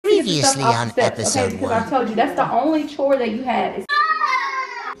Previously on episode 1. Because I told you that's the only chore that you had.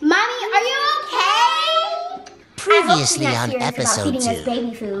 Mommy, are you okay? Previously I hope on she's not serious episode about 2. feeding us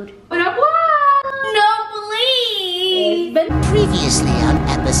baby food. But what? No, please. Previously on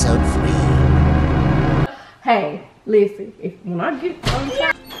episode 3. Hey, listen. When I get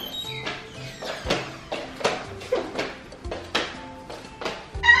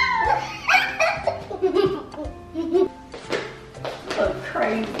so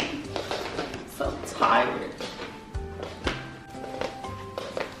crazy, so tired.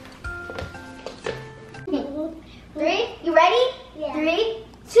 Three, you ready? Yeah. 3,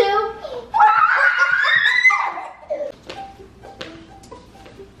 2.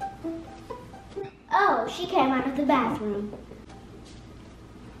 Oh, she came out of the bathroom.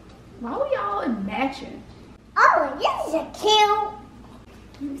 Why were y'all matching? Oh, this is a cute.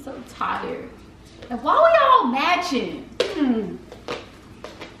 I'm so tired. And why were y'all matching?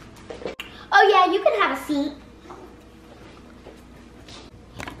 Oh yeah, you can have a seat.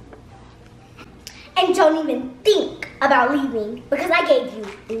 And don't even think about leaving because I gave you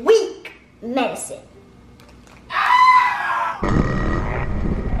weak medicine.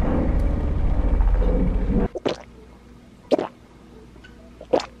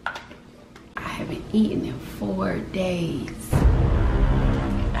 I haven't eaten in 4 days.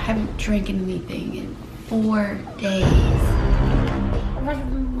 I haven't drinking anything in 4 days.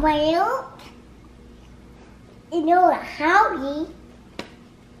 Well, you know howdy.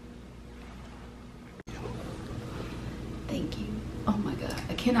 Thank you. Oh my God,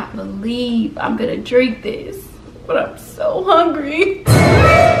 I cannot believe I'm gonna drink this, but I'm so hungry.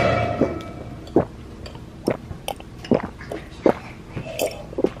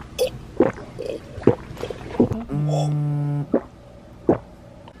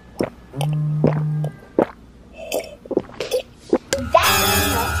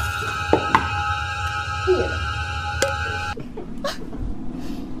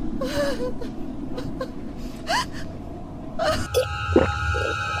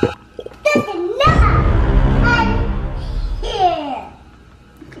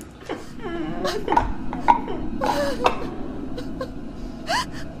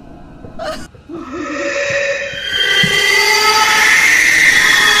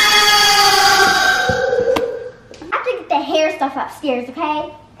 Stuff upstairs,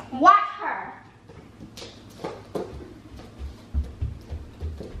 okay? Watch her.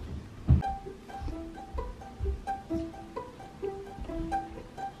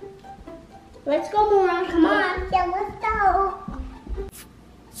 Let's go, Moron. Come on. Yeah, let's go.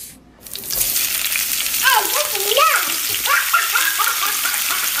 Oh, that's enough.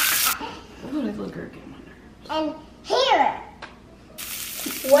 Oh, this little girl getting my nerves. And here.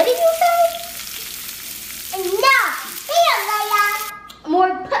 What did you say? Enough. Here, Leia. More,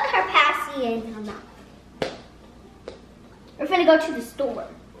 put her passy in her mouth. We're finna go to the store.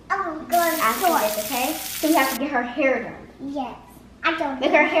 Oh, good. After this, okay? So we have to get her hair done. Yes. I don't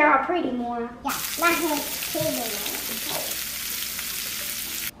make her hair all pretty more. Yeah, my hair is pretty.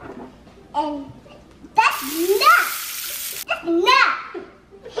 And that's enough. That's enough.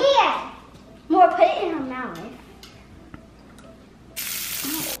 Here. More, put it in her mouth.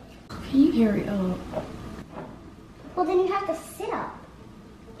 Can you hurry up? Well, then you have to sit up.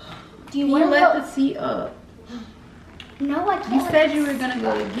 Do you want to let the seat up? No, I can't. You said you were going to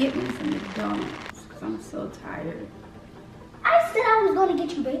go to get me some McDonald's because I'm so tired. I said I was going to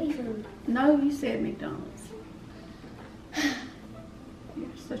get you baby food. No, you said McDonald's.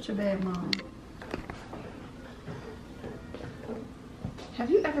 You're such a bad mom. Have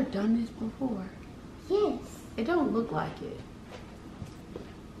you ever done this before? Yes. It don't look like it.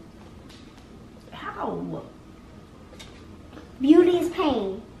 How? Beauty is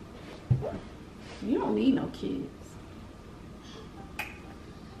pain. You don't need no kids.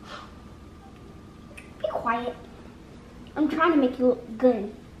 Be quiet. I'm trying to make you look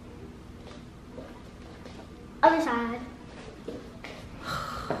good. Other side.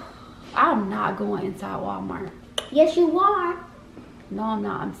 I'm not going inside Walmart. Yes, you are. No, I'm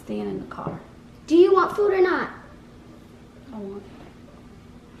not. I'm staying in the car. Do you want food or not? I want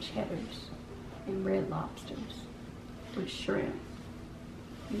cheddars and red lobsters with shrimp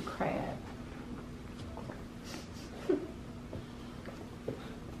and crab.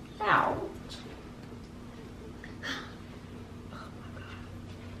 Ouch. Oh my God.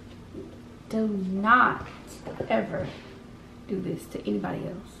 Do not ever do this to anybody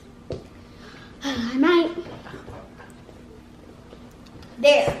else. I might.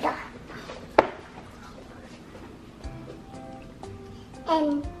 There.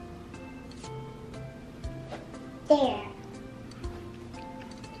 And there.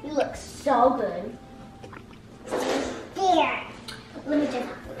 You look so good. There. Let me just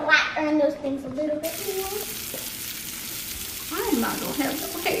flatten those things a little bit more. I'm not gonna have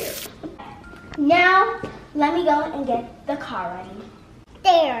no hair. Now, let me go and get the car ready.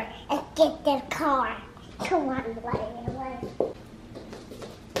 There, and get the car. Come on, right away.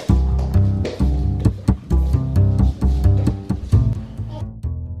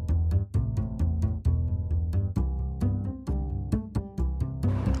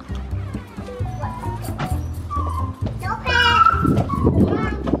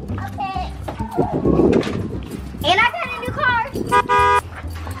 And I got a new car.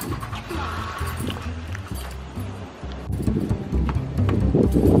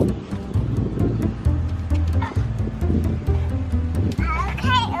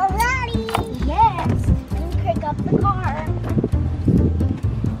 Okay, ready? Yes. Let me pick up the car.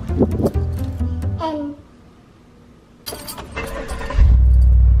 And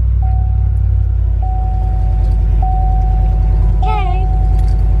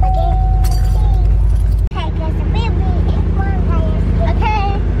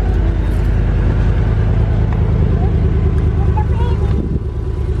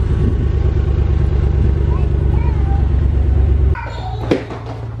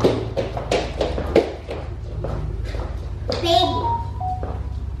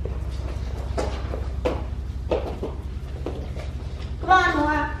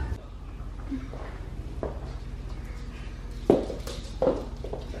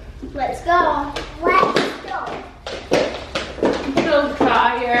let's go. Let's go. I'm so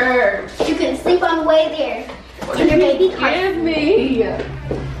tired. You can sleep on the way there. In your baby car. Give me.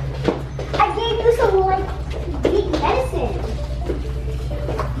 I gave you some like big medicine.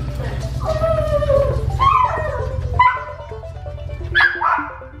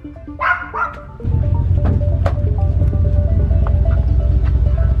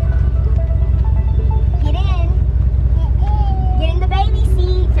 Get in. Get in the baby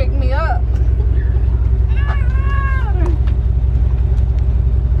seat. Pick me up.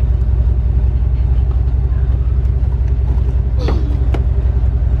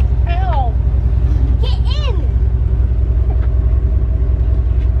 Ow. Get in.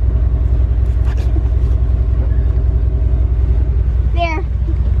 There.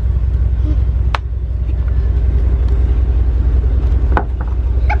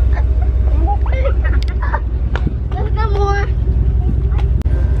 Let's go more.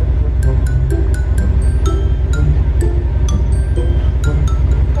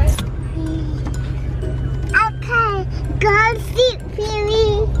 Okay, go sit, Phoebe.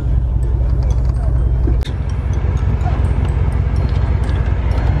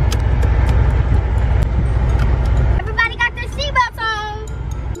 Everybody got their seatbelts on.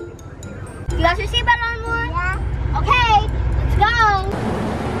 You got your seatbelt on, Laura? Yeah. Okay, let's go.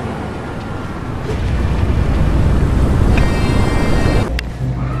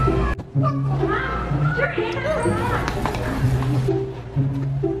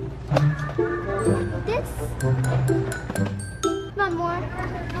 This. Come on, more.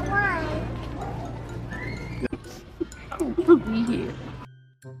 Why? We'll be here.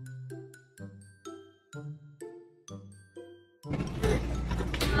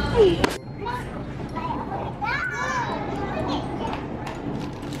 Okay.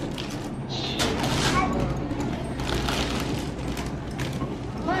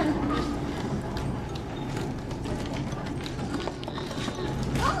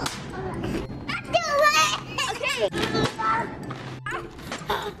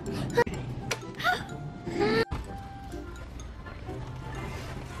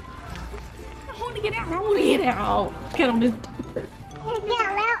 I want to get out. I want to get out. Get on this. Get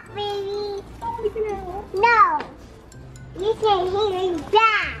out, baby. No. You stay here and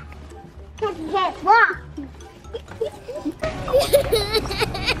die. Because you can't walk.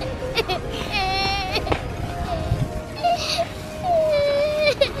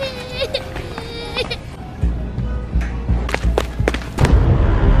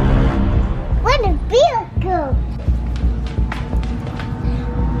 Where did Bill go?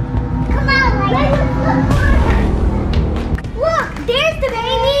 Come on, look, there's the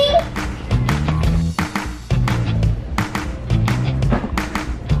baby.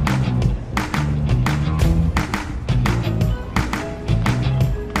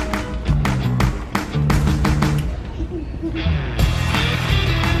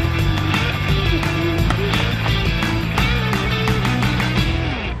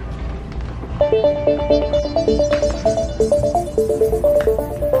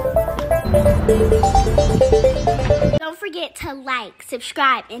 Don't forget to like,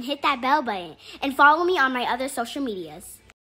 subscribe, and hit that bell button, and follow me on my other social medias.